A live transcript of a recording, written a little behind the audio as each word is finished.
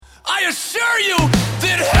I assure you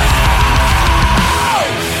that hell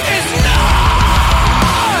is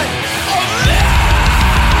not a myth.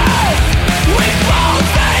 We both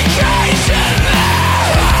vacation there.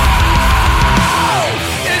 Hell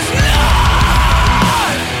is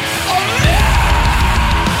not a myth.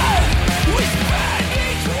 We spend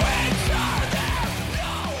each winter there.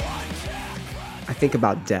 No one can. I think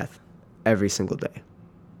about death every single day.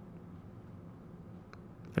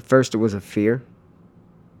 At first, it was a fear.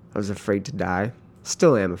 I was afraid to die.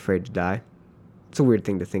 Still am afraid to die. It's a weird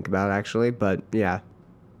thing to think about, actually, but yeah,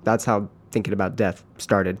 that's how thinking about death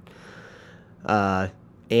started.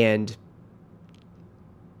 And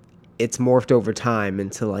it's morphed over time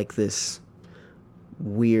into like this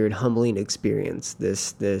weird, humbling experience,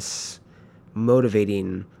 this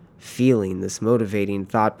motivating feeling, this motivating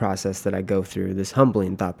thought process that I go through, this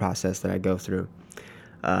humbling thought process that I go through.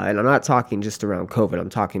 And I'm not talking just around COVID. I'm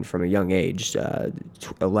talking from a young age,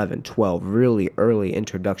 11, 12, really early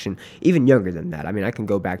introduction, even younger than that. I mean, I can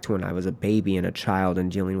go back to when I was a baby and a child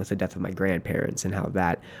and dealing with the death of my grandparents and how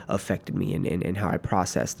that affected me and how I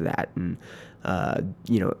processed that. And,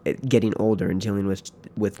 getting older and dealing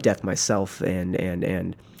with death myself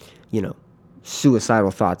and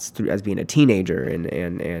suicidal thoughts as being a teenager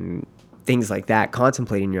and things like that,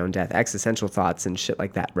 contemplating your own death, existential thoughts and shit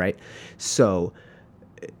like that, right? So...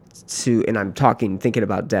 and I'm thinking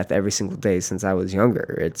about death every single day since I was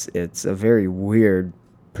younger. It's a very weird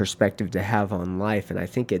perspective to have on life, and I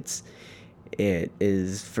think it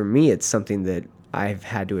is for me. It's something that I've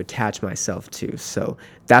had to attach myself to. So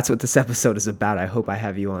that's what this episode is about. I hope I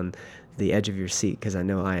have you on the edge of your seat because I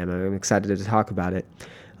know I am. I'm excited to talk about it.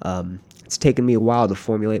 It's taken me a while to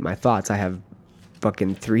formulate my thoughts. I have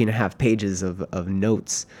fucking 3.5 pages of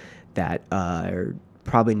notes that are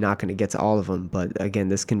probably not going to get to all of them, but again,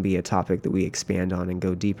 this can be a topic that we expand on and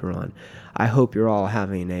go deeper on. I hope you're all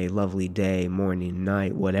having a lovely day, morning,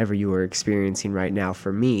 night, whatever you are experiencing right now.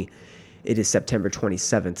 For me, it is September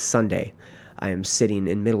 27th, Sunday. I am sitting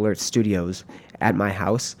in Middle Earth Studios at my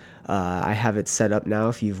house. I have it set up now.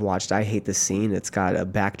 If you've watched I Hate the Scene, it's got a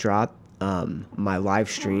backdrop. My live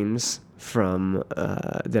streams from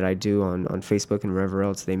that I do on Facebook and wherever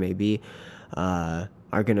else they may be are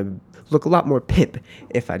going to look a lot more pimp,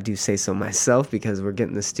 if I do say so myself, because we're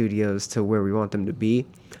getting the studios to where we want them to be.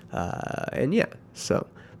 And yeah, so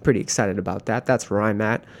pretty excited about that. That's where I'm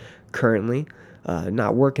at currently.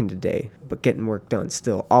 Not working today, but getting work done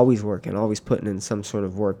still. Always working, always putting in some sort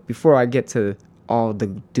of work. Before I get to all the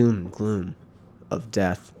doom and gloom of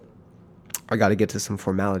death, I got to get to some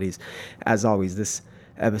formalities. As always, this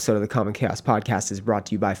episode of the Common Chaos Podcast is brought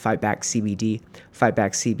to you by Fightback CBD.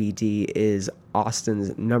 Fightback CBD is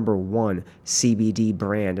Austin's #1 CBD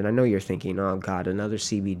brand. And I know you're thinking, oh God, another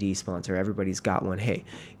CBD sponsor. Everybody's got one. Hey,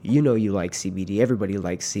 you know you like CBD. Everybody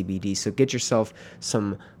likes CBD. So get yourself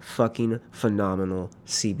some fucking phenomenal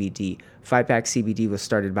CBD. Fightback CBD was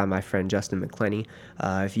started by my friend Justin McClenny.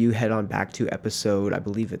 If you head on back to episode, I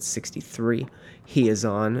believe it's 63, he is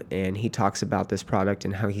on and he talks about this product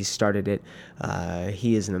and how he started it.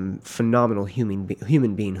 He is a phenomenal human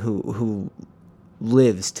being who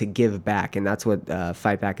lives to give back, and that's what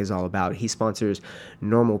Fightback is all about. He sponsors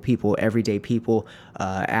normal people, everyday people,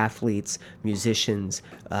 athletes, musicians,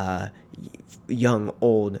 young,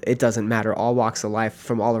 old, it doesn't matter, all walks of life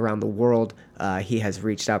from all around the world. He has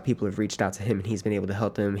reached out, people have reached out to him, and he's been able to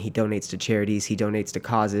help them. He donates to charities, he donates to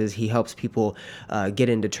causes, he helps people get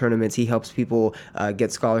into tournaments, he helps people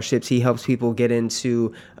get scholarships, he helps people get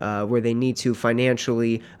into where they need to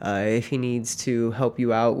financially, if he needs to help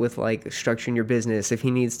you out with like structuring your business, if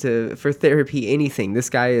he needs to, for therapy, anything. This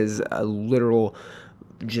guy is a literal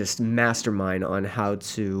just mastermind on how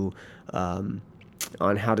to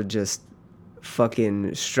just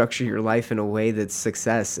fucking structure your life in a way that's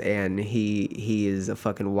success, and he is a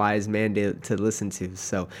fucking wise man to listen to.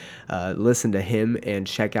 So listen to him and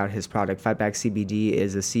check out his product. Fightback CBD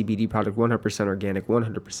is a CBD product, 100% organic,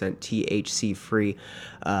 100% THC free.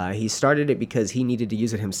 He started it because he needed to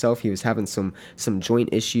use it himself. He was having some joint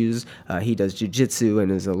issues. He does jiu-jitsu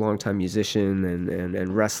and is a longtime musician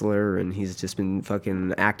and wrestler, and he's just been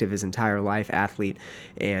fucking active his entire life, athlete.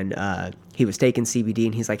 And he was taking CBD,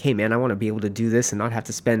 and he's like, hey man, I want to be able to do this and not have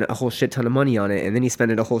to spend a whole shit ton of money on it. And then he's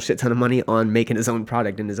spending a whole shit ton of money on making his own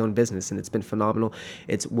product and his own business, and it's been phenomenal.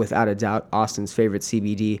 It's without a doubt Austin's favorite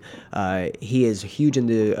CBD. He is huge in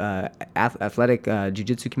the athletic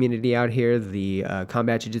jiu-jitsu community out here, the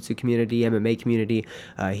combat jiu-jitsu community, MMA community.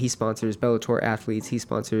 He sponsors Bellator athletes. He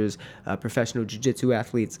sponsors professional jiu-jitsu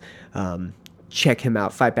athletes. check him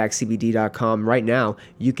out, fightbackcbd.com. Right now,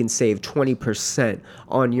 you can save 20%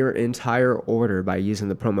 on your entire order by using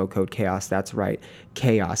the promo code CHAOS. That's right,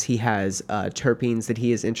 CHAOS. He has terpenes that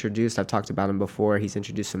he has introduced. I've talked about him before. He's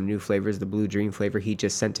introduced some new flavors, the Blue Dream flavor he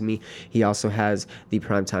just sent to me. He also has the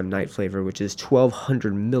Primetime Night flavor, which is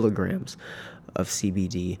 1,200 milligrams of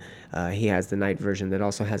CBD. He has the night version that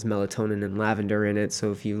also has melatonin and lavender in it.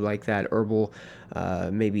 So if you like that herbal,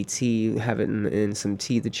 maybe tea, have it in some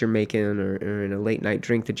tea that you're making, or in a late night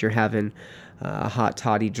drink that you're having, a hot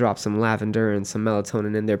toddy, drop some lavender and some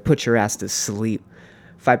melatonin in there. Put your ass to sleep.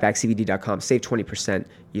 Fightbackcbd.com. Save 20%.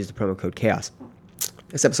 Use the promo code CHAOS.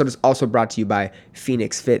 This episode is also brought to you by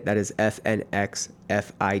Phoenix Fit. That is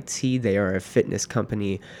FNXFIT. They are a fitness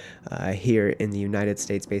company here in the United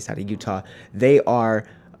States, based out of Utah. They are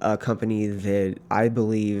a company that I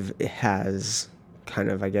believe has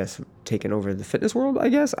kind of, I guess, taken over the fitness world, I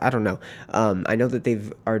guess. I don't know. I know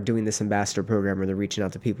that are doing this ambassador program where they're reaching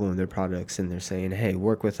out to people and their products, and they're saying, hey,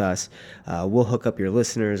 work with us. We'll hook up your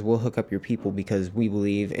listeners. We'll hook up your people, because we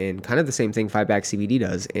believe in kind of the same thing Fightback CBD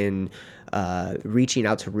does in reaching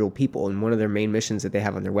out to real people. And one of their main missions that they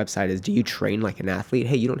have on their website is, do you train like an athlete?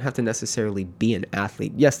 Hey, you don't have to necessarily be an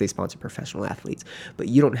athlete. Yes, they sponsor professional athletes, but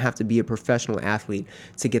you don't have to be a professional athlete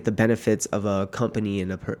to get the benefits of a company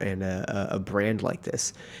and a brand like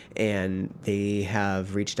this. And they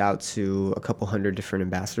have reached out to a couple hundred different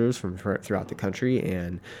ambassadors from throughout the country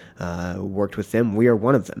and worked with them. We are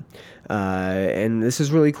one of them. And this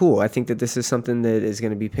is really cool. I think that this is something that is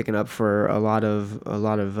going to be picking up for a lot of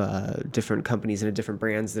different companies and different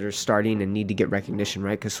brands that are starting and need to get recognition,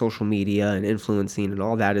 right? Because social media and influencing and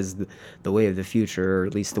all that is the way of the future, or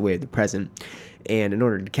at least the way of the present. And in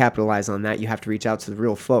order to capitalize on that, you have to reach out to the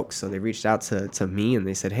real folks. So they reached out to me and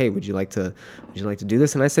they said, hey, would you like to do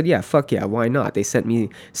this? And I said, yeah, fuck yeah, why not? They sent me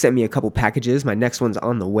a couple packages. My next one's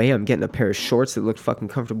on the way. I'm getting a pair of shorts that look fucking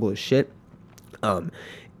comfortable as shit.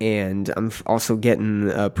 And I'm also getting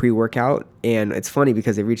a pre-workout. And it's funny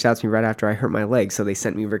because they reached out to me right after I hurt my leg. So they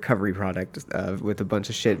sent me recovery product with a bunch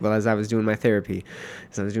of shit. Well, as I was doing my therapy,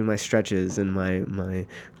 as I was doing my stretches and my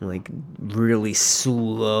like really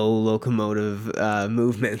slow locomotive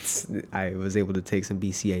movements, I was able to take some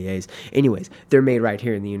BCAAs. Anyways, they're made right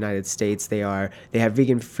here in the United States. They have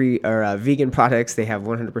vegan products. They have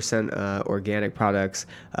 100% organic products.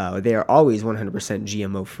 They are always 100%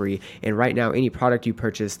 GMO free. And right now, any product you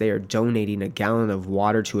purchase, they are donating a gallon of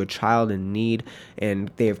water to a child in need. And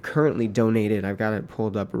they have currently donated, I've got it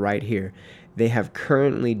pulled up right here, they have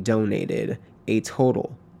currently donated a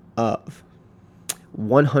total of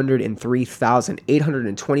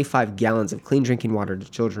 103,825 gallons of clean drinking water to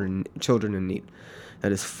children in need.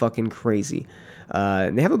 That is fucking crazy.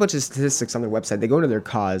 And they have a bunch of statistics on their website. They go into their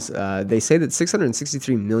cause. They say that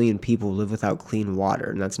 663 million people live without clean water,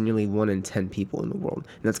 and that's nearly 1 in 10 people in the world.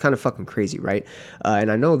 And that's kind of fucking crazy, right?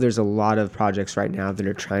 And I know there's a lot of projects right now that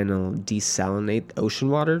are trying to desalinate ocean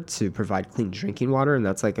water to provide clean drinking water, and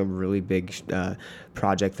that's like a really big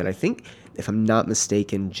project that I think, if I'm not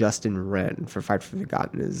mistaken, Justin Wren for Fight for the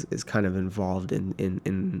Forgotten is kind of involved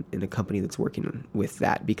in a company that's working with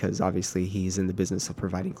that, because obviously he's in the business of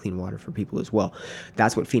providing clean water for people as well.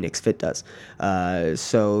 That's what Phoenix Fit does.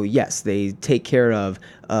 So yes, they take care of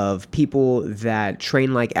people that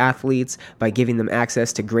train like athletes by giving them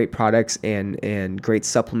access to great products and great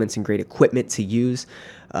supplements and great equipment to use.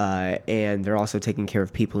 And they're also taking care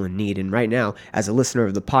of people in need. And right now, as a listener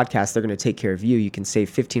of the podcast, they're going to take care of you. You can save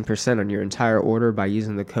 15% on your entire order by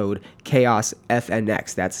using the code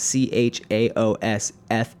CHAOSFNX. That's CHAOSFNX.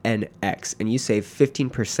 And you save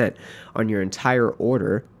 15% on your entire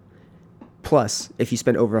order. Plus, if you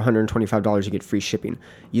spend over $125, you get free shipping.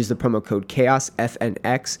 Use the promo code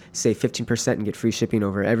CHAOSFNX, save 15% and get free shipping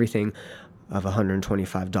over everything of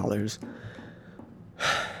 $125.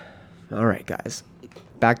 All right, guys.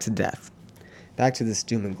 Back to death. Back to this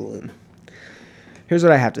doom and gloom. Here's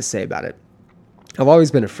what I have to say about it. I've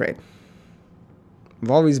always been afraid.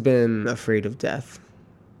 I've always been afraid of death.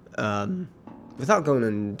 Without going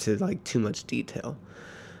into like too much detail,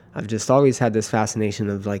 I've just always had this fascination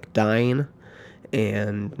of like dying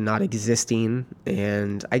and not existing.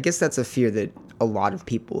 And I guess that's a fear that a lot of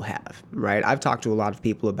people have, right? I've talked to a lot of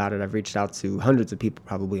people about it. I've reached out to hundreds of people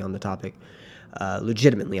probably on the topic.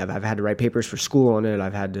 Legitimately, I've had to write papers for school on it.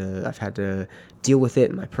 I've had to deal with it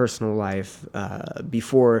in my personal life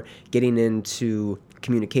before getting into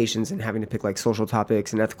communications and having to pick like social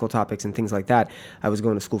topics and ethical topics and things like that. I was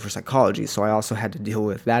going to school for psychology, so I also had to deal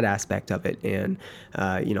with that aspect of it. And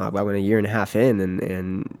I went a year and a half in,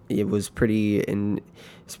 and it was pretty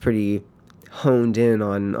honed in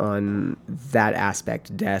on that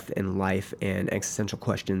aspect, death and life and existential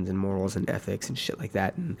questions and morals and ethics and shit like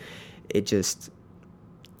that. And it just,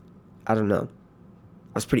 I don't know.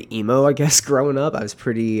 I was pretty emo, I guess, growing up. I was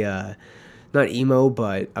pretty, not emo,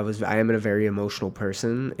 but I am a very emotional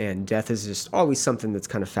person, and death is just always something that's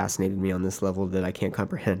kind of fascinated me on this level that I can't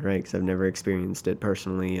comprehend, right? Because I've never experienced it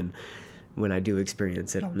personally, and when I do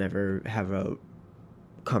experience it, I'll never have a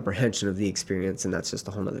comprehension of the experience, and that's just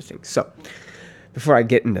a whole other thing. So, before I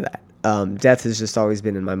get into that, death has just always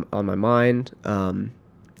been on my mind,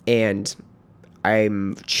 and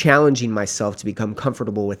I'm challenging myself to become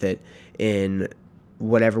comfortable with it in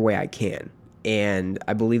whatever way I can. And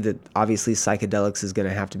I believe that obviously psychedelics is going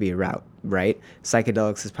to have to be a route, right?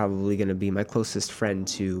 Psychedelics is probably going to be my closest friend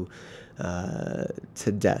to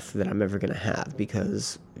death that I'm ever going to have,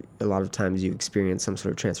 because a lot of times you experience some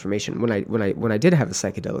sort of transformation. When I did have a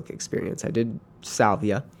psychedelic experience, I did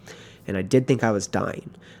salvia, and I did think I was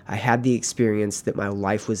dying. I had the experience that my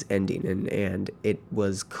life was ending, and it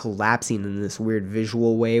was collapsing in this weird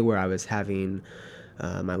visual way where I was having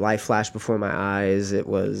my life flash before my eyes. It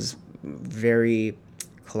was very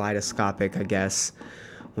kaleidoscopic, I guess,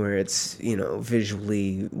 where it's,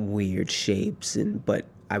 visually weird shapes, but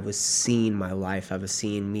I was seeing my life. I was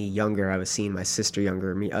seeing me younger. I was seeing my sister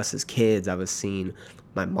younger, us as kids. I was seeing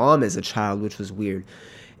my mom as a child, which was weird.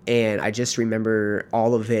 And I just remember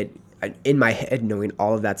all of it in my head, knowing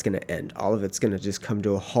all of that's going to end. All of it's going to just come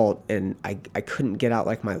to a halt. And I couldn't get out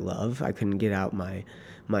like my love. I couldn't get out my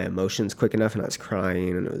emotions quick enough, and I was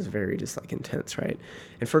crying, and it was very just like intense, right?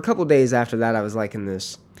 And for a couple of days after that, I was like in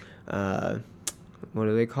this, what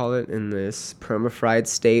do they call it? In this perma-fried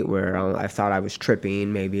state where I thought I was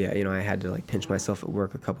tripping. Maybe, I had to like pinch myself at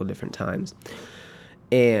work a couple different times.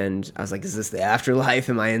 And I was like, is this the afterlife?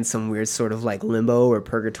 Am I in some weird sort of like limbo or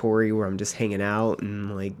purgatory where I'm just hanging out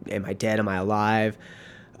and like, am I dead? Am I alive?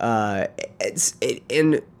 It's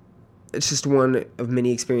just one of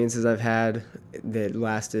many experiences I've had that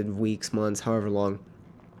lasted weeks, months, however long,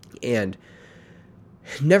 and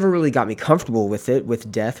never really got me comfortable with it,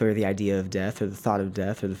 with death or the idea of death or the thought of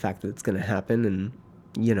death or the fact that it's going to happen.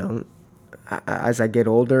 And, as I get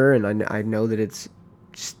older and I know that it's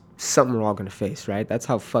just something we're all going to face, right? That's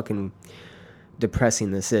how fucking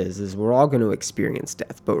depressing this is we're all going to experience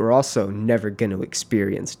death, but we're also never going to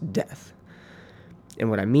experience death. And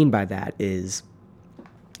what I mean by that is,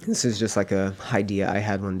 this is just like a idea I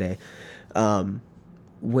had one day.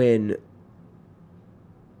 When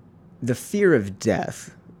the fear of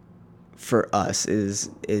death for us is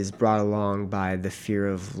brought along by the fear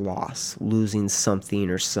of loss, losing something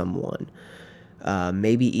or someone.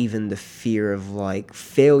 Maybe even the fear of like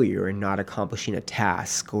failure and not accomplishing a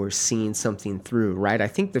task or seeing something through, right? I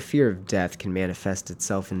think the fear of death can manifest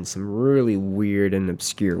itself in some really weird and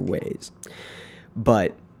obscure ways.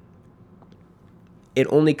 But it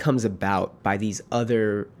only comes about by these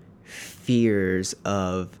other fears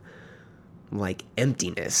of like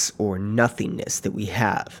emptiness or nothingness that we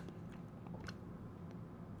have,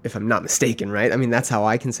 if I'm not mistaken, right? I mean, that's how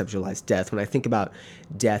I conceptualize death. When I think about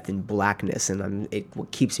death and blackness, and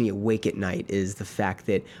what keeps me awake at night is the fact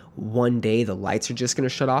that one day the lights are just going to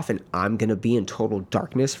shut off and I'm going to be in total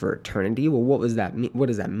darkness for eternity. Well, what does that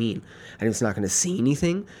mean? I'm just not going to see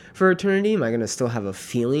anything for eternity? Am I going to still have a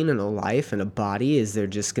feeling and a life and a body? Is there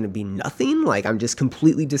just going to be nothing? Like, I'm just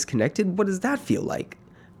completely disconnected? What does that feel like?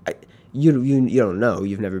 You don't know.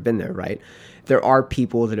 You've never been there, right? There are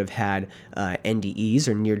people that have had NDEs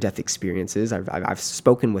or near-death experiences. I've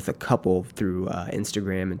spoken with a couple through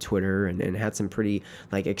Instagram and Twitter, and had some pretty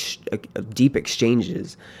like deep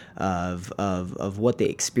exchanges of what they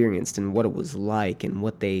experienced and what it was like and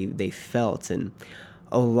what they felt, and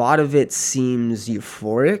a lot of it seems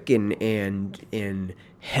euphoric and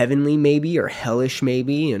heavenly maybe, or hellish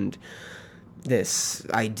maybe, and this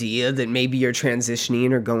idea that maybe you're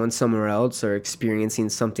transitioning or going somewhere else or experiencing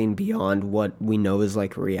something beyond what we know is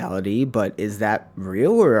like reality. But is that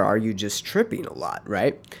real, or are you just tripping a lot,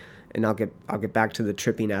 right? And I'll get back to the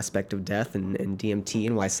tripping aspect of death and DMT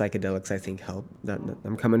and why psychedelics I think help.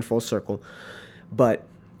 I'm coming full circle. But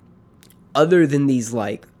other than these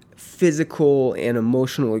like physical and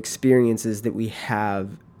emotional experiences that we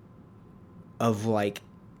have of like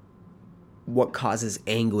what causes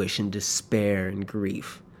anguish and despair and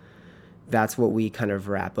grief, that's what we kind of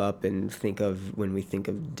wrap up and think of when we think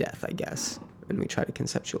of death, I guess, and we try to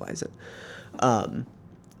conceptualize it.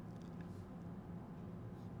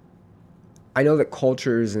 I know that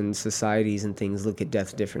cultures and societies and things look at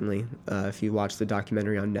death differently. If you watch the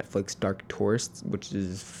documentary on Netflix, Dark Tourist, which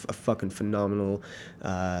is a fucking phenomenal,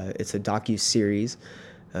 it's a docu-series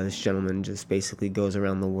This gentleman just basically goes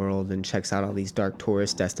around the world and checks out all these dark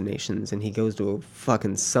tourist destinations, and he goes to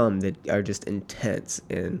fucking some that are just intense,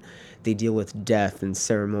 and they deal with death and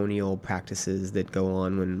ceremonial practices that go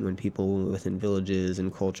on when people within villages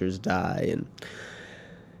and cultures die. And,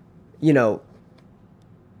 you know,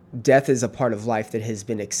 death is a part of life that has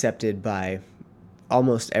been accepted by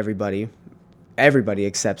almost everybody. Everybody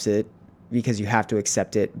accepts it because you have to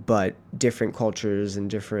accept it, but different cultures and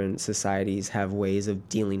different societies have ways of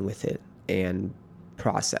dealing with it and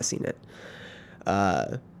processing it.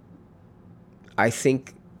 I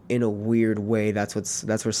think in a weird way that's where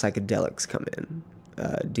psychedelics come in.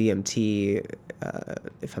 DMT,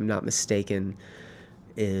 if I'm not mistaken,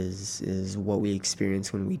 is what we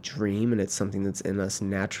experience when we dream, and it's something that's in us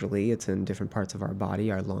naturally. It's in different parts of our body,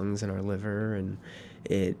 our lungs and our liver, and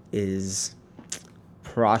it is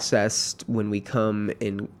processed when we come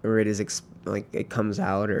in, or it is it comes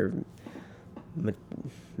out, or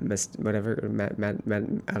whatever,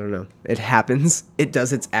 I don't know. It happens. It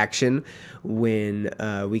does its action when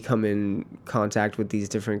we come in contact with these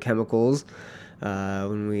different chemicals,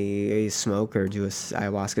 when we smoke or do a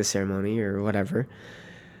ayahuasca ceremony or whatever.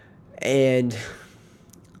 And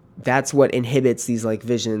that's what inhibits these like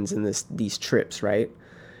visions and these trips, right?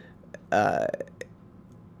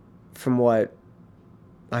 From what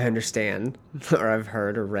I understand, or I've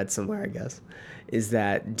heard or read somewhere, I guess, is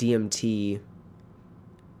that DMT,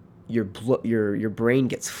 your brain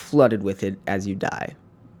gets flooded with it as you die,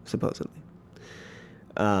 supposedly.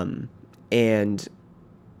 And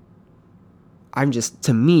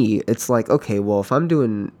to me, it's like, okay, well, if I'm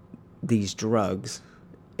doing these drugs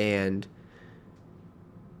and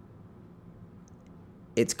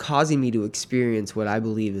it's causing me to experience what I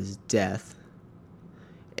believe is death,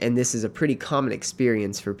 and this is a pretty common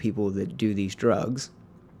experience for people that do these drugs,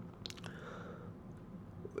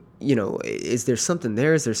 you know, is there something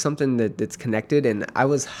there? Is there something that's connected? And I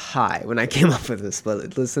was high when I came up with this,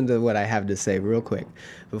 but listen to what I have to say real quick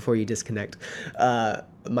before you disconnect.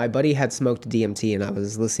 My buddy had smoked DMT, and I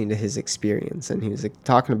was listening to his experience, and he was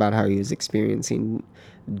talking about how he was experiencing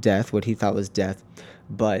death, what he thought was death,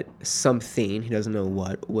 but something, he doesn't know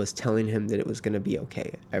what, was telling him that it was going to be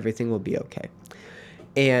okay. Everything will be okay.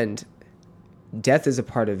 And death is a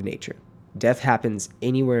part of nature. Death happens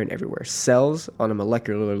anywhere and everywhere. Cells on a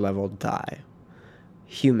molecular level die.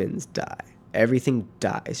 Humans die. Everything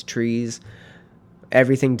dies. Trees,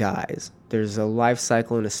 everything dies. There's a life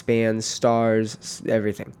cycle and a span, stars,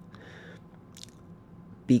 everything.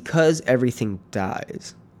 Because everything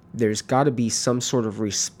dies, there's got to be some sort of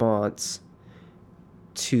response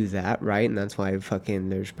to that, right? And that's why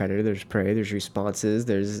there's predator, there's prey, there's responses,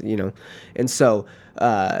 there's, you know. And so,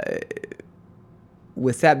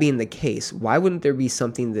 with that being the case, why wouldn't there be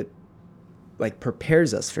something that, like,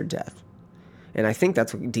 prepares us for death? And I think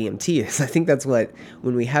that's what DMT is. I think that's what,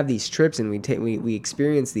 when we have these trips and we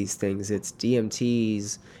experience these things, it's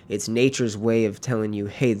DMT's, it's nature's way of telling you,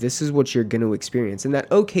 hey, this is what you're going to experience. And that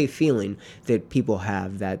okay feeling that people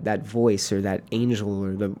have, that voice or that angel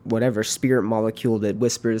or the whatever spirit molecule that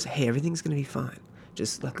whispers, hey, everything's going to be fine.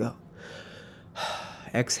 Just let go.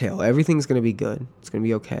 Exhale. Everything's going to be good. It's going to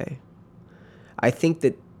be okay. I think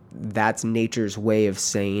that's nature's way of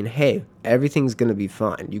saying, hey, everything's going to be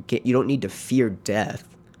fine. You don't need to fear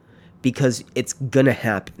death because it's going to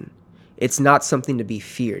happen. It's not something to be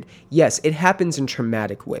feared. Yes, it happens in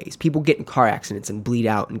traumatic ways. People get in car accidents and bleed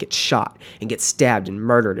out and get shot and get stabbed and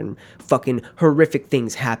murdered and fucking horrific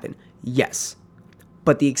things happen. Yes.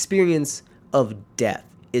 But the experience of death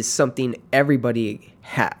is something everybody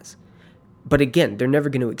has. But again, they're never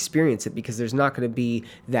going to experience it because there's not going to be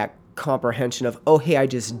that comprehension of, oh, hey, I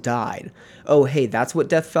just died. Oh, hey, that's what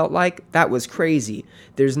death felt like? That was crazy.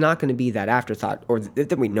 There's not going to be that afterthought, or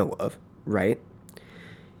that we know of, right?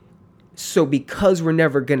 So because we're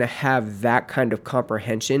never going to have that kind of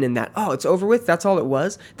comprehension and that, oh, it's over with, that's all it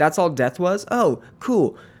was, that's all death was, oh,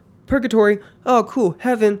 cool, purgatory, oh, cool,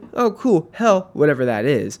 heaven, oh, cool, hell, whatever that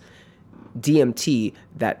is, DMT,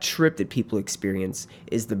 that trip that people experience,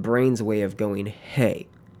 is the brain's way of going, hey,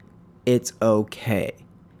 it's okay.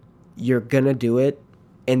 You're going to do it,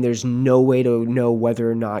 and there's no way to know whether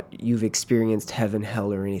or not you've experienced heaven,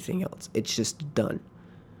 hell, or anything else. It's just done.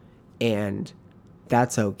 And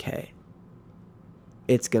that's okay.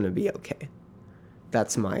 It's going to be okay.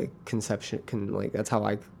 That's my conception,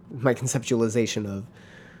 my conceptualization of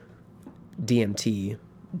DMT,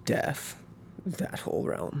 death, that whole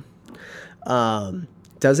realm.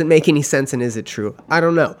 Does it make any sense, and is it true? I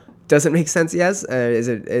don't know. Does it make sense? Yes.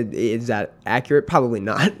 Is that accurate? Probably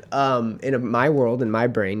not. In my world, in my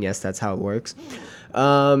brain, yes, that's how it works.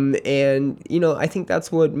 And, you know, I think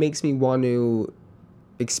that's what makes me want to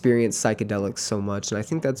experienced psychedelics so much, and I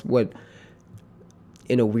think that's what,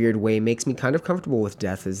 in a weird way, makes me kind of comfortable with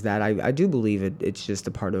death, is that I do believe it's just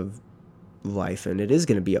a part of life, and it is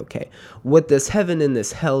going to be okay. What this heaven and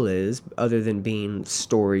this hell is, other than being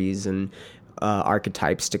stories and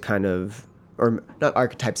archetypes to kind of, or not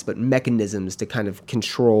archetypes, but mechanisms to kind of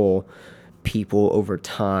control people over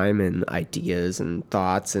time, and ideas and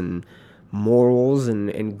thoughts and morals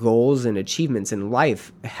and goals and achievements in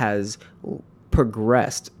life, has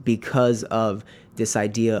progressed because of this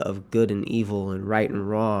idea of good and evil and right and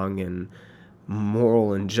wrong and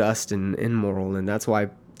moral and just and immoral. And that's why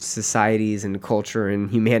societies and culture and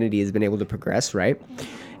humanity has been able to progress, right?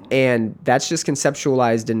 And that's just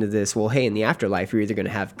conceptualized into this, well, hey, in the afterlife, you're either going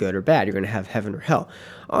to have good or bad. You're going to have heaven or hell.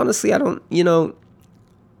 Honestly,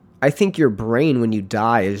 I think your brain, when you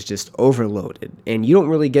die, is just overloaded, and you don't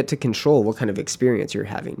really get to control what kind of experience you're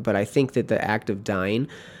having. But I think that the act of dying,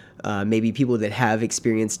 maybe people that have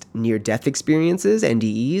experienced near-death experiences,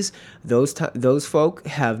 NDEs, those folk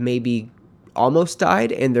have maybe almost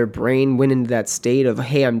died, and their brain went into that state of,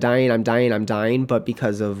 hey, I'm dying, but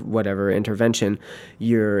because of whatever intervention,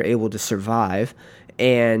 you're able to survive.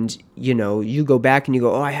 And, you go back and you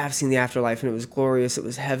go, oh, I have seen the afterlife and it was glorious, it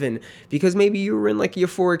was heaven, because maybe you were in like a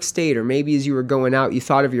euphoric state, or maybe as you were going out, you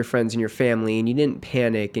thought of your friends and your family and you didn't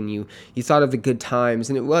panic, and you thought of the good times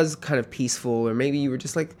and it was kind of peaceful, or maybe you were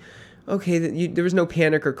just like, okay, there was no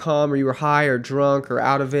panic or calm, or you were high or drunk or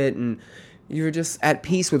out of it, and you were just at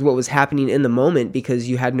peace with what was happening in the moment because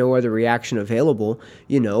you had no other reaction available,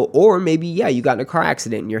 or maybe, you got in a car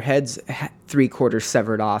accident and your head's 3/4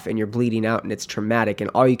 severed off and you're bleeding out and it's traumatic, and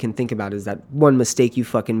all you can think about is that one mistake you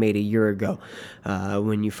fucking made a year ago,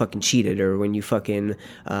 when you fucking cheated, or when you fucking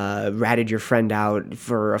ratted your friend out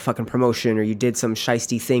for a fucking promotion, or you did some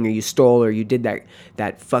shiesty thing, or you stole, or you did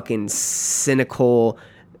that fucking cynical,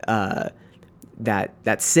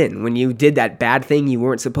 that sin, when you did that bad thing you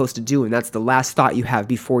weren't supposed to do, and that's the last thought you have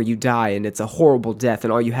before you die, and it's a horrible death,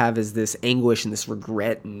 and all you have is this anguish and this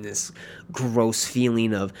regret and this gross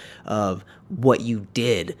feeling of what you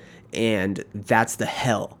did, and that's the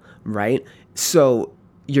hell, right? So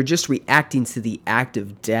you're just reacting to the act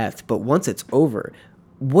of death, but once it's over,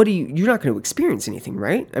 you're not going to experience anything,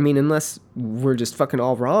 right? I mean, unless we're just fucking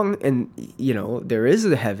all wrong, and there is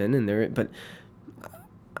a heaven, but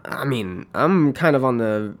I mean, I'm kind of on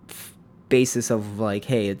the basis of like,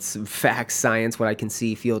 hey, it's facts, science, what I can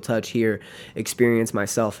see, feel, touch, hear, experience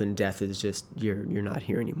myself, and death is just, you're not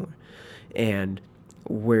here anymore. And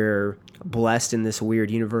we're blessed in this weird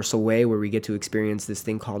universal way where we get to experience this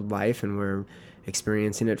thing called life, and we're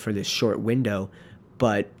experiencing it for this short window.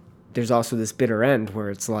 But there's also this bitter end where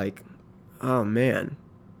it's like, oh man,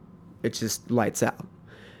 it just lights out.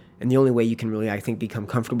 And the only way you can really, I think, become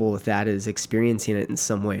comfortable with that is experiencing it in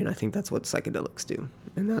some way. And I think that's what psychedelics do.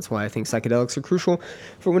 And that's why I think psychedelics are crucial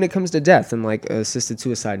for when it comes to death and like assisted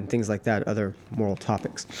suicide and things like that, other moral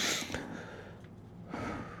topics.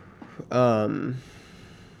 I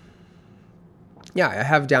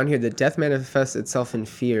have down here that death manifests itself in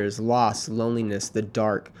fears, loss, loneliness, the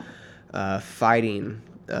dark, fighting,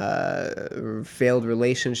 failed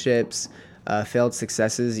relationships, failed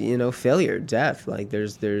successes, failure, death. Like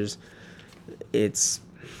it's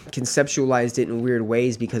conceptualized it in weird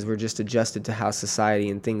ways because we're just adjusted to how society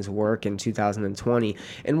and things work in 2020,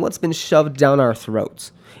 and what's been shoved down our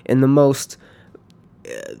throats in the most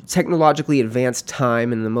technologically advanced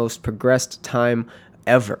time and the most progressed time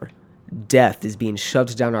ever. Death is being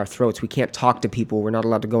shoved down our throats. We can't talk to people. We're not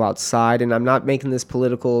allowed to go outside. And I'm not making this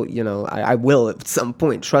political, I will at some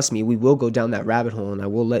point. Trust me, we will go down that rabbit hole, and I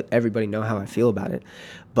will let everybody know how I feel about it.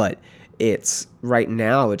 But it's right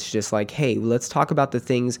now, it's just like, hey, let's talk about the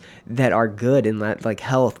things that are good, and like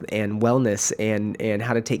health and wellness, and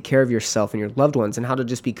how to take care of yourself and your loved ones, and how to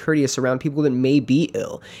just be courteous around people that may be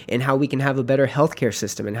ill, and how we can have a better healthcare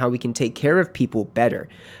system, and how we can take care of people better.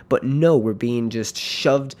 But no, we're being just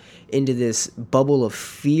shoved into this bubble of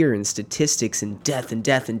fear and statistics and death and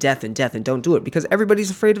death and death and death, and don't do it because everybody's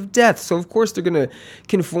afraid of death. So of course they're going to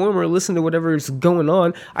conform or listen to whatever's going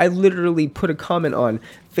on. I literally put a comment on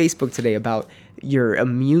Facebook today about your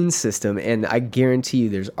immune system, and I guarantee you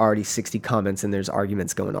there's already 60 comments and there's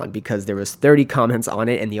arguments going on, because there was 30 comments on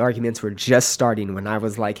it and the arguments were just starting when I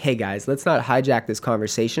was like, hey guys, let's not hijack this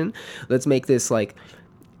conversation. Let's make this like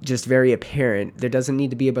just very apparent. There doesn't need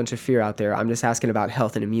to be a bunch of fear out there. I'm just asking about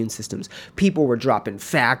health and immune systems. People were dropping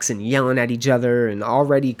facts and yelling at each other and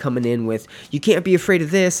already coming in with, you can't be afraid of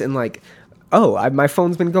this, and like, my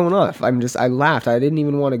phone's been going off. I laughed. I didn't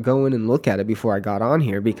even want to go in and look at it before I got on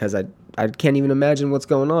here because I can't even imagine what's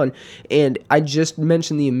going on. And I just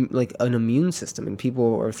mentioned an immune system, and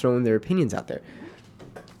people are throwing their opinions out there.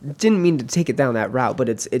 didn't mean to take it down that route, but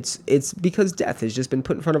it's because death has just been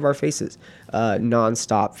put in front of our faces,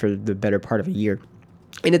 nonstop for the better part of a year.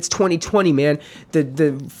 And it's 2020, man.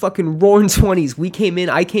 The fucking roaring 20s.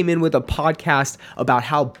 I came in with a podcast about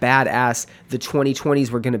how badass the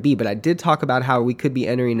 2020s were going to be. But I did talk about how we could be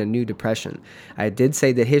entering a new depression. I did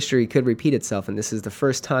say that history could repeat itself. And this is the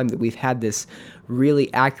first time that we've had this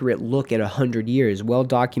really accurate look at 100 years. Well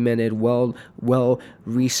documented, well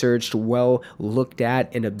researched, well looked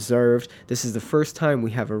at and observed. This is the first time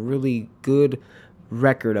we have a really good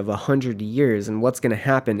record of 100 years and what's going to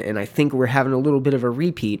happen. And I think we're having a little bit of a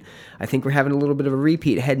repeat.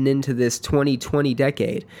 Heading into this 2020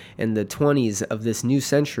 decade and the 20s of this new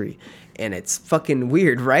century. And it's fucking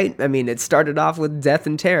weird, right? I mean, it started off with death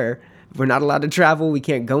and terror. We're not allowed to travel. We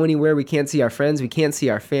can't go anywhere. We can't see our friends. We can't see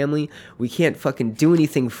our family. We can't fucking do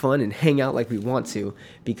anything fun and hang out like we want to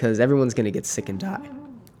because everyone's going to get sick and die.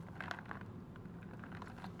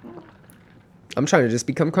 I'm trying to just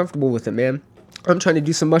become comfortable with it, man. I'm trying to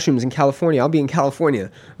do some mushrooms in California. I'll be in California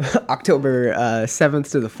October 7th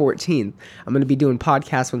to the 14th. I'm going to be doing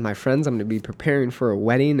podcasts with my friends. I'm going to be preparing for a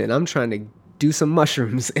wedding, and I'm trying to do some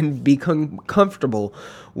mushrooms and become comfortable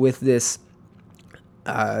with this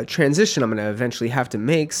transition I'm going to eventually have to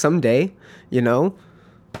make someday, you know?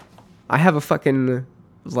 I have a fucking,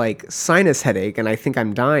 like, sinus headache, and I think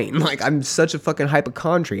I'm dying. Like, I'm such a fucking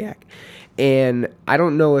hypochondriac. And I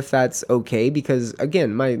don't know if that's okay because,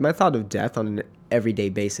 again, my thought of death on an everyday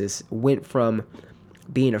basis went from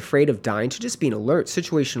being afraid of dying to just being alert,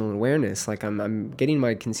 situational awareness. Like, I'm getting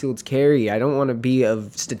my concealed carry. I don't want to be a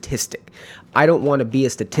statistic. I don't want to be a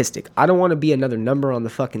statistic. I don't want to be another number on the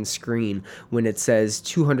fucking screen when it says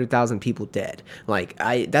 200,000 people dead. Like,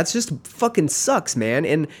 that's just fucking sucks, man.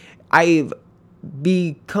 And I've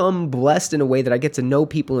become blessed in a way that I get to know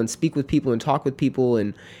people and speak with people and talk with people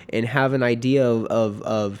and have an idea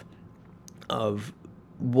of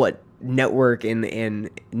what network and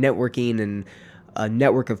networking and a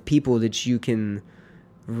network of people that you can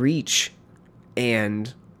reach.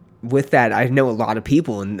 And with that, I know a lot of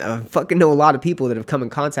people and I fucking know a lot of people that have come in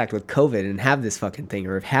contact with COVID and have this fucking thing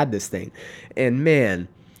or have had this thing. And man,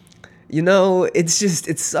 you know, it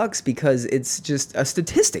sucks because it's just a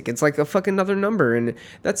statistic. It's like a fucking other number. And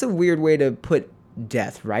that's a weird way to put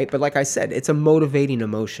death, right? But like I said, it's a motivating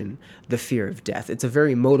emotion, the fear of death. It's a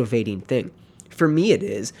very motivating thing. For me, it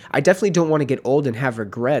is. I definitely don't want to get old and have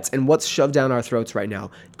regrets. And what's shoved down our throats right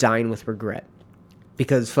now? Dying with regret.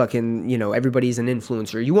 Because fucking, you know, everybody's an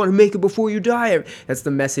influencer. You want to make it before you die. That's the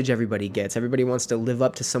message everybody gets. Everybody wants to live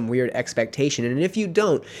up to some weird expectation. And if you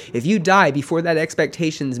don't, if you die before that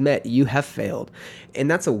expectation's met, you have failed. And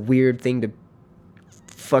that's a weird thing to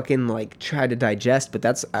fucking like try to digest. But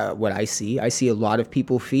that's what I see. I see a lot of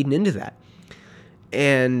people feeding into that.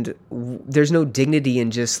 And there's no dignity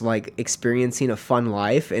in just like experiencing a fun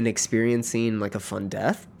life and experiencing like a fun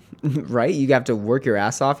death. Right? You have to work your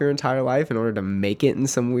ass off your entire life in order to make it in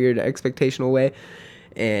some weird expectational way.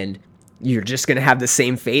 And you're just going to have the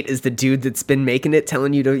same fate as the dude that's been making it,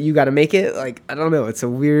 telling you you got to make it. Like, I don't know. It's a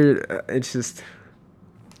weird, it's just,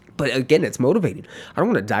 but again, it's motivating. I don't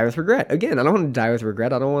want to die with regret. Again, I don't want to die with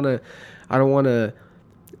regret. I don't want to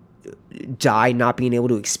die not being able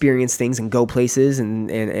to experience things and go places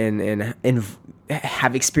and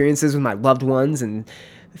have experiences with my loved ones and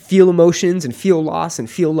feel emotions and feel loss and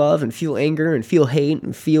feel love and feel anger and feel hate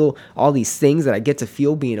and feel all these things that I get to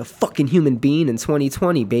feel being a fucking human being in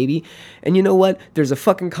 2020, baby. And you know what? There's a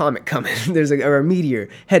fucking comet coming. There's a meteor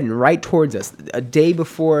heading right towards us a day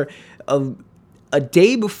before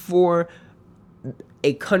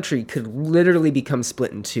a country could literally become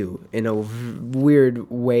split in two in a weird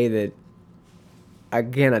way that,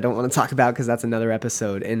 again, I don't want to talk about because that's another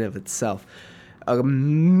episode in of itself. A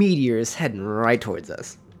meteor is heading right towards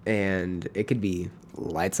us, and it could be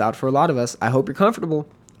lights out for a lot of us. I hope you're comfortable.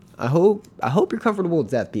 I hope you're comfortable with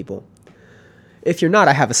death, people. If you're not,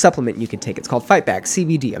 I have a supplement you can take. It's called Fight Back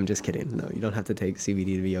CBD. I'm just kidding. No, you don't have to take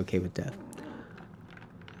CBD to be okay with death.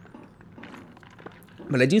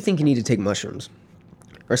 But I do think you need to take mushrooms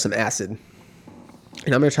or some acid.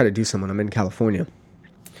 And I'm going to try to do some when I'm in California.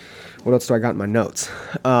 What else do I got in my notes?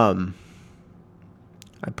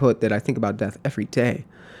 I put that I think about death every day.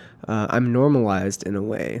 I'm normalized in a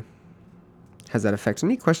way. Has that affected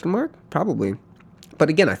me? Question mark? Probably. But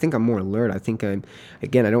again, I think I'm more alert. I don't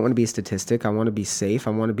want to be a statistic. I want to be safe.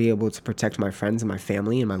 I want to be able to protect my friends and my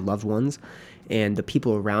family and my loved ones and the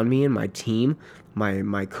people around me and my team,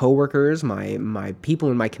 my coworkers, my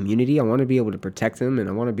people in my community. I want to be able to protect them, and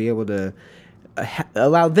I want to be able to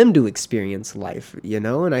allow them to experience life,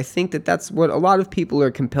 and I think that that's what a lot of people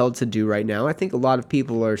are compelled to do right now. I think a lot of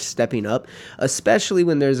people are stepping up, especially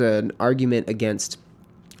when there's an argument against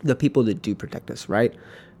the people that do protect us, right?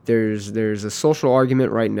 There's a social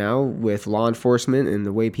argument right now with law enforcement and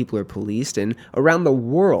the way people are policed, and around the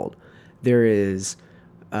world there is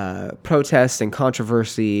protests and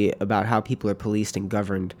controversy about how people are policed and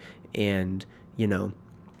governed. And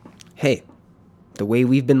hey, the way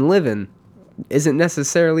we've been living isn't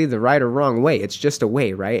necessarily the right or wrong way. It's just a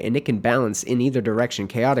way, right? And it can balance in either direction,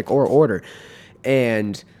 chaotic or order.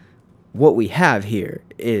 And what we have here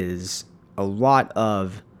is a lot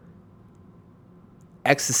of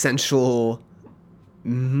existential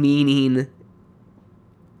meaning,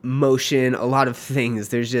 motion, a lot of things.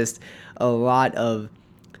 There's just a lot of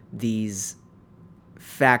these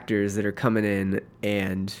factors that are coming in,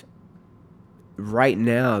 and right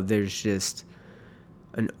now there's just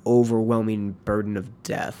an overwhelming burden of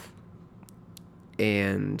death.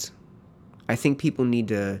 And I think people need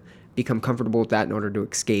to become comfortable with that in order to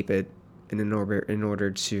escape it, and in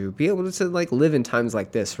order to be able to live in times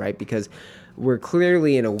like this, right? Because we're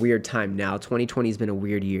clearly in a weird time now. 2020 has been a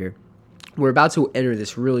weird year. We're about to enter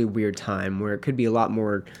this really weird time where it could be a lot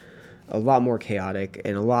more chaotic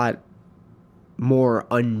and a lot more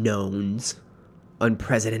unknowns,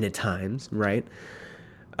 unprecedented times, right?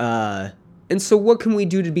 And so what can we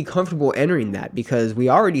do to be comfortable entering that? Because we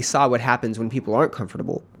already saw what happens when people aren't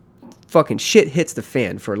comfortable. Fucking shit hits the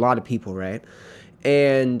fan for a lot of people, right?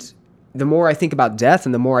 And the more I think about death,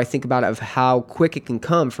 and the more I think about of how quick it can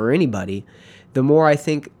come for anybody, the more I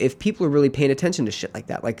think if people are really paying attention to shit like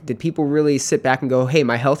that, like, did people really sit back and go, hey,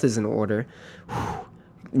 my health is in order,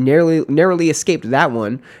 narrowly escaped that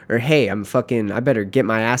one, or hey, I better get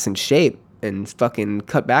my ass in shape and fucking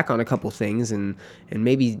cut back on a couple things, and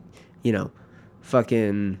maybe,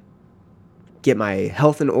 fucking get my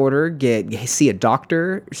health in order, see a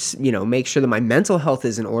doctor, make sure that my mental health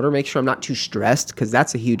is in order, make sure I'm not too stressed, because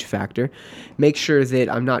that's a huge factor, make sure that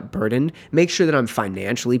I'm not burdened, make sure that I'm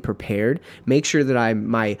financially prepared, make sure that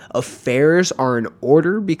my affairs are in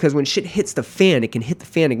order, because when shit hits the fan, it can hit the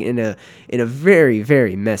fan in a very,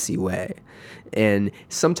 very messy way. And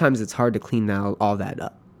sometimes it's hard to clean all that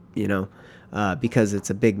up, because it's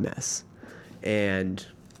a big mess. And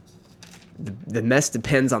the mess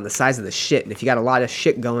depends on the size of the shit. And if you got a lot of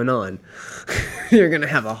shit going on, you're going to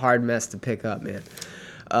have a hard mess to pick up, man.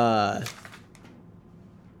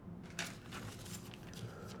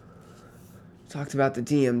 Talked about the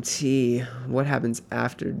DMT. What happens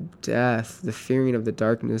after death? The fearing of the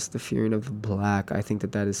darkness, the fearing of the black. I think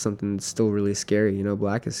that is something that's still really scary.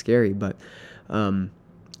 Black is scary, but,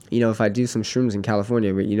 if I do some shrooms in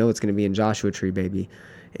California, it's going to be in Joshua Tree, baby.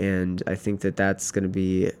 And I think that that's going to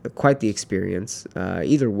be quite the experience.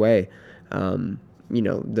 Either way,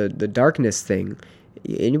 the darkness thing.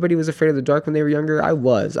 Anybody was afraid of the dark when they were younger? I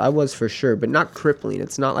was for sure, but not crippling.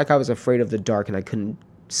 It's not like I was afraid of the dark and I couldn't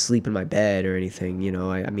sleep in my bed or anything.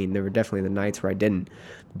 I mean, there were definitely the nights where I didn't,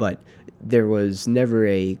 but there was never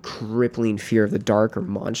a crippling fear of the dark or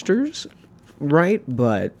monsters, right?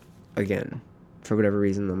 But again, for whatever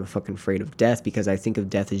reason, I'm fucking afraid of death, because I think of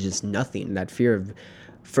death as just nothing. That fear of,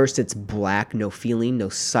 first it's black, no feeling, no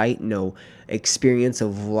sight, no experience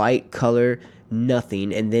of light, color,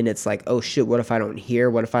 nothing. And then it's like, oh shit, what if I don't hear?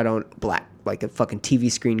 What if I don't, black, like a fucking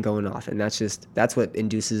TV screen going off. And that's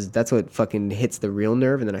what fucking hits the real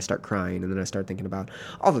nerve. And then I start crying, and then I start thinking about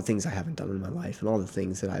all the things I haven't done in my life, and all the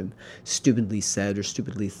things that I've stupidly said or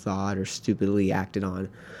stupidly thought or stupidly acted on.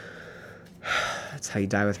 That's how you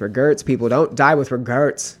die with regrets. People don't die with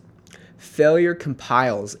regrets. Failure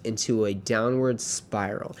compiles into a downward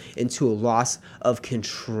spiral, into a loss of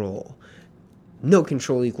control. No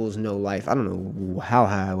control equals no life. I don't know how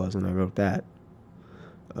high I was when I wrote that.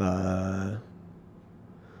 I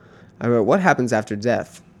wrote, what happens after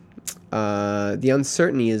death? The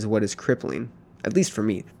uncertainty is what is crippling. At least for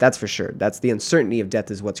me, that's for sure. That's the uncertainty of death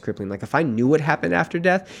is what's crippling. Like, if I knew what happened after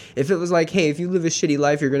death, if it was like, hey, if you live a shitty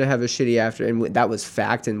life, you're gonna have a shitty after, and that was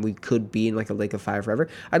fact, and we could be in like a lake of fire forever,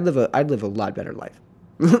 I'd live a lot better life.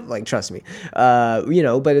 Like, trust me. But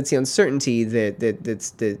it's the uncertainty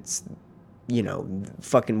that's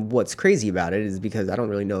fucking what's crazy about it, is because I don't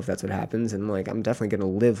really know if that's what happens, and like, I'm definitely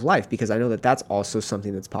gonna live life because I know that that's also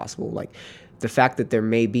something that's possible. Like, the fact that there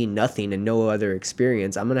may be nothing and no other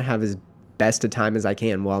experience, I'm gonna have as best a time as I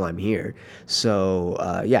can while I'm here. So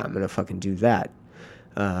I'm gonna fucking do that,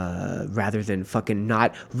 rather than fucking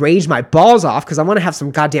not rage my balls off because I want to have some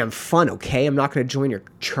goddamn fun. Okay, I'm not gonna join your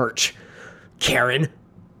church, Karen.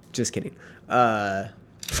 Just kidding.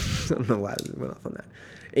 don't know why I went off on that.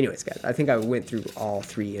 Anyways, guys, I think I went through all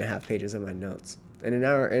 3.5 pages of my notes in an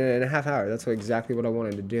hour, in a half hour. That's exactly what I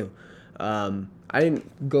wanted to do. I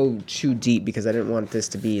didn't go too deep because I didn't want this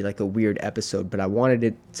to be like a weird episode, but I wanted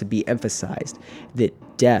it to be emphasized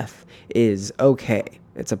that death is okay.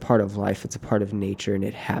 It's a part of life. It's a part of nature, and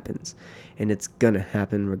it happens. And it's going to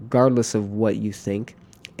happen regardless of what you think.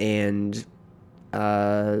 And,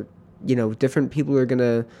 different people are going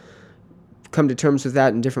to come to terms with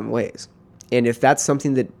that in different ways. And if that's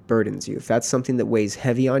something that burdens you, if that's something that weighs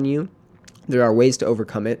heavy on you, there are ways to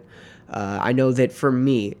overcome it. I know that for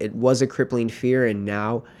me, it was a crippling fear, and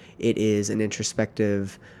now it is an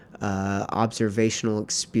introspective, observational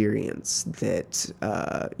experience that,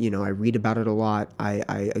 I read about it a lot.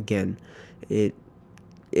 It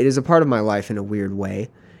is a part of my life in a weird way.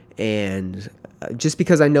 And just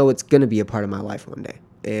because I know it's going to be a part of my life one day.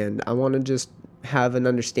 And I want to just have an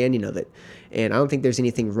understanding of it. And I don't think there's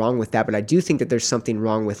anything wrong with that, but I do think that there's something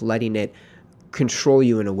wrong with letting it control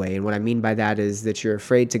you in a way. And what I mean by that is that you're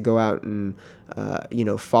afraid to go out and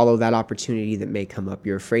follow that opportunity that may come up.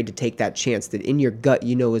 You're afraid to take that chance that in your gut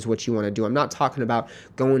is what you want to do. I'm not talking about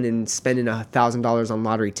going and spending $1,000 on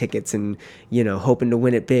lottery tickets and hoping to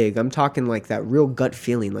win it big. I'm talking like that real gut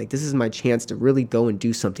feeling, like this is my chance to really go and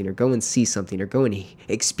do something, or go and see something, or go and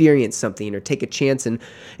experience something, or take a chance and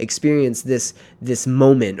experience this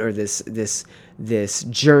moment, or this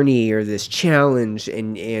journey, or this challenge,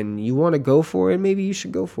 and you want to go for it. Maybe you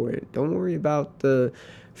should go for it. Don't worry about the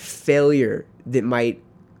failure that might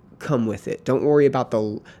come with it. Don't worry about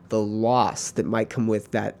the loss that might come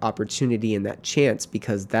with that opportunity and that chance,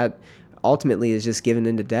 because that ultimately is just given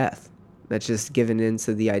into death. That's just given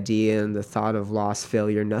into the idea and the thought of loss,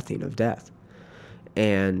 failure, nothing, of death.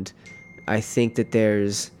 And I think that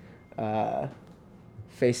there's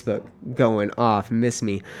Facebook going off, miss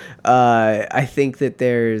me. I think that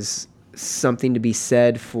there's something to be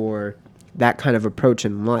said for that kind of approach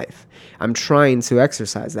in life. I'm trying to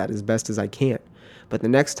exercise that as best as I can. But the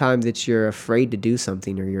next time that you're afraid to do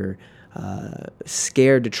something, or you're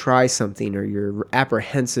scared to try something, or you're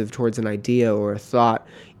apprehensive towards an idea or a thought,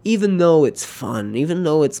 even though it's fun, even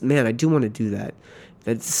though it's, man, I do want to do that,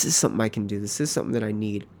 that this is something I can do, this is something that I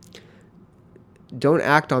need, don't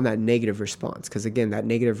act on that negative response, because again, that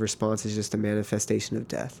negative response is just a manifestation of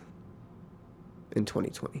death in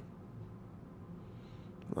 2020.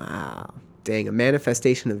 Wow. Dang, a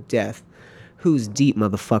manifestation of death. Who's deep,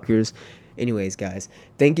 motherfuckers? Anyways, guys,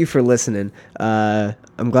 thank you for listening.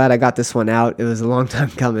 I'm glad I got this one out. It was a long time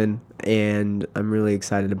coming, and I'm really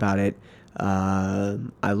excited about it. I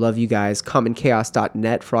love you guys.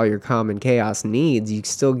 CommonChaos.net for all your Common Chaos needs. You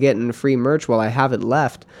still getting free merch while I have it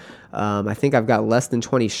left. I think I've got less than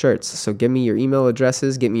 20 shirts, so give me your email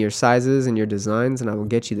addresses, get me your sizes and your designs, and I will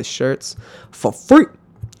get you the shirts for free.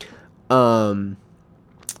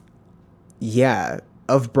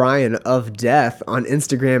 Of Brian of Death on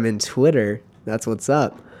Instagram and Twitter. That's what's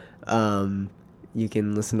up. You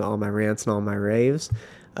can listen to all my rants and all my raves.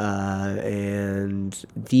 And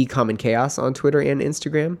The Common Chaos on Twitter and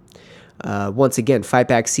Instagram. Once again,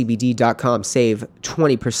 fightbackcbd.com. Save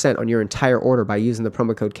 20% on your entire order by using the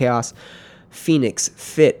promo code CHAOS.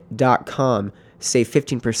 PhoenixFit.com. Save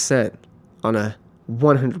 15% on a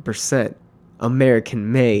 100%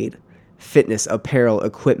 American-made fitness apparel,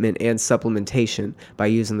 equipment, and supplementation by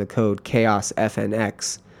using the code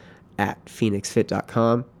CHAOSFNX at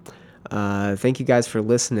PhoenixFit.com. Thank you guys for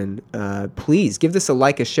listening. Please give this a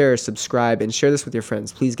like, a share, subscribe, and share this with your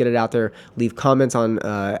friends. Please get it out there. Leave comments on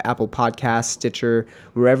Apple Podcasts, Stitcher,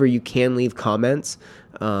 wherever you can leave comments.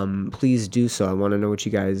 Please do so. I want to know what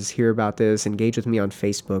you guys hear about this. Engage with me on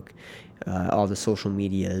Facebook, all the social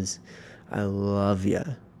medias. I love you.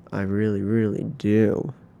 I really, really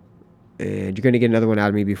do. And you're going to get another one out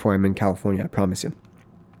of me before I'm in California, I promise you.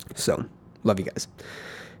 So, love you guys.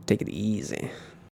 Take it easy.